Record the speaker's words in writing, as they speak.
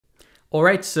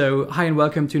Alright, so hi and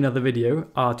welcome to another video.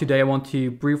 Today I want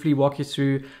to briefly walk you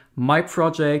through my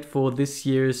project for this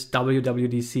year's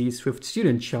WWDC Swift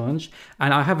Student Challenge,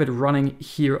 and I have it running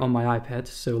here on my iPad.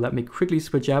 So let me quickly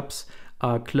switch apps,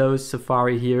 close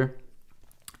Safari here.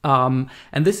 And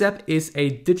this app is a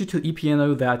digital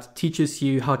ePiano that teaches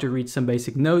you how to read some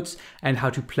basic notes and how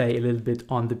to play a little bit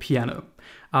on the piano.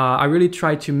 I really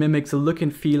tried to mimic the look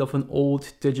and feel of an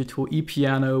old digital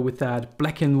ePiano with that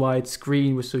black and white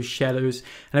screen with those shadows.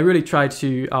 And I really tried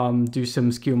to do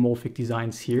some skeuomorphic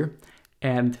designs here.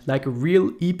 And like a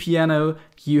real ePiano,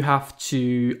 you have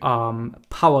to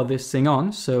power this thing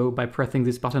on. So by pressing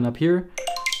this button up here,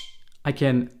 I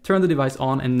can turn the device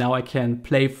on and now I can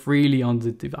play freely on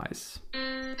the device.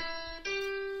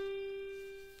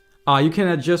 You can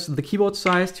adjust the keyboard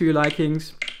size to your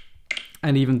likings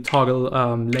and even toggle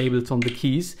labels on the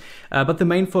keys. But the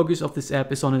main focus of this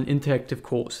app is on an interactive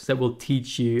course that will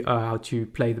teach you how to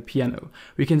play the piano.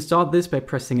 We can start this by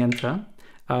pressing enter.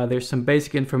 There's some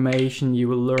basic information. You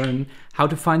will learn how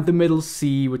to find the middle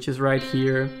C, which is right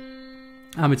here.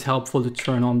 It's helpful to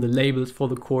turn on the labels for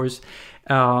the course.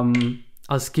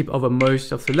 I'll skip over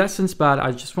most of the lessons, but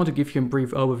I just want to give you a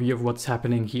brief overview of what's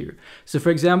happening here. So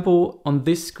for example, on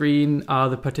this screen,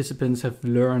 the participants have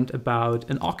learned about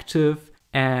an octave,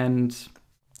 and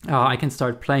I can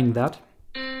start playing that.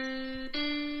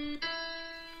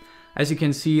 As you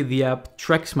can see, the app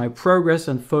tracks my progress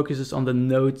and focuses on the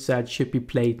notes that should be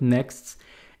played next.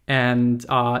 And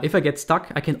if I get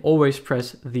stuck, I can always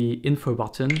press the info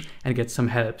button and get some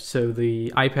help. So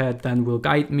the iPad then will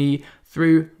guide me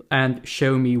through and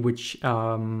show me which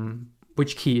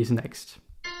key is next.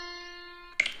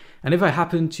 And if I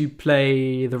happen to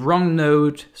play the wrong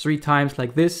note 3 times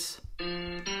like this,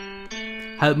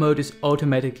 help mode is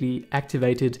automatically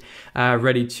activated,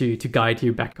 ready to guide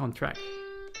you back on track.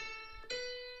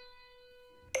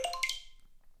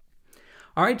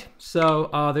 All right, so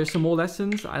there's some more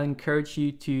lessons. I encourage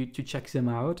you to check them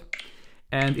out.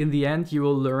 And in the end, you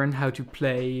will learn how to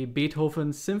play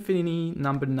Beethoven's Symphony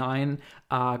No. 9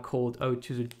 called Ode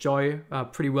to the Joy, a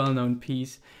pretty well-known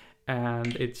piece.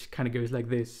 And it kind of goes like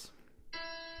this.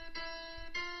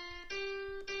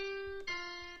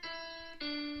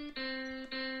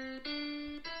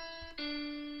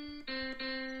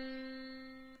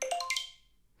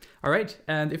 All right,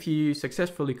 and if you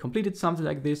successfully completed something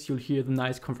like this, you'll hear the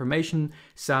nice confirmation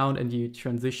sound and you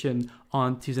transition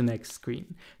on to the next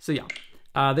screen. So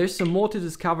yeah, there's some more to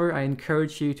discover. I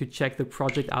encourage you to check the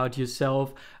project out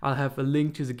yourself. I'll have a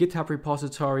link to the GitHub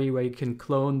repository where you can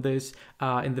clone this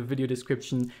in the video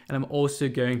description. And I'm also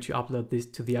going to upload this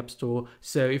to the App Store.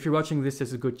 So if you're watching this,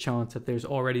 there's a good chance that there's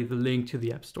already the link to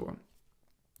the App Store.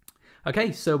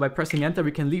 Okay, so by pressing enter,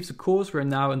 we can leave the course. We're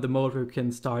now in the mode where we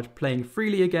can start playing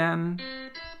freely again.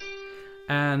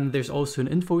 And there's also an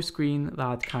info screen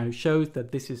that kind of shows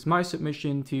that this is my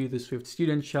submission to the Swift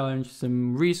Student Challenge,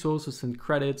 some resources and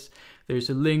credits.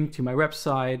 There's a link to my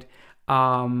website.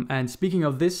 And speaking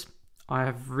of this, I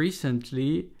have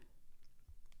recently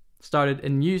started a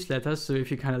newsletter, so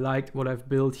if you kind of liked what I've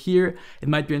built here, it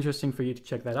might be interesting for you to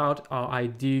check that out. I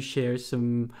do share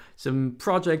some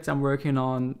projects I'm working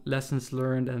on, lessons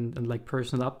learned, and like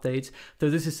personal updates.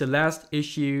 So this is the last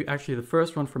issue, actually the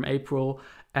first one from April,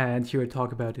 and here I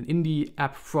talk about an indie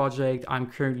app project I'm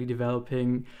currently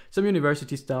developing, some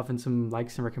university stuff, and some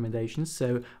likes and recommendations,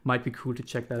 so might be cool to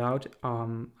check that out.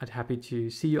 I'd happy to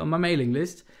see you on my mailing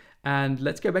list. And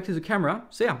let's go back to the camera.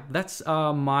 So yeah, that's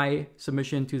my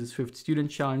submission to the Swift Student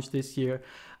Challenge this year.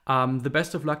 The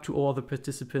best of luck to all the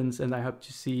participants, and I hope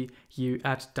to see you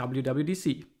at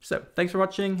WWDC. So thanks for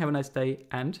watching, have a nice day,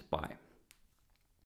 and bye.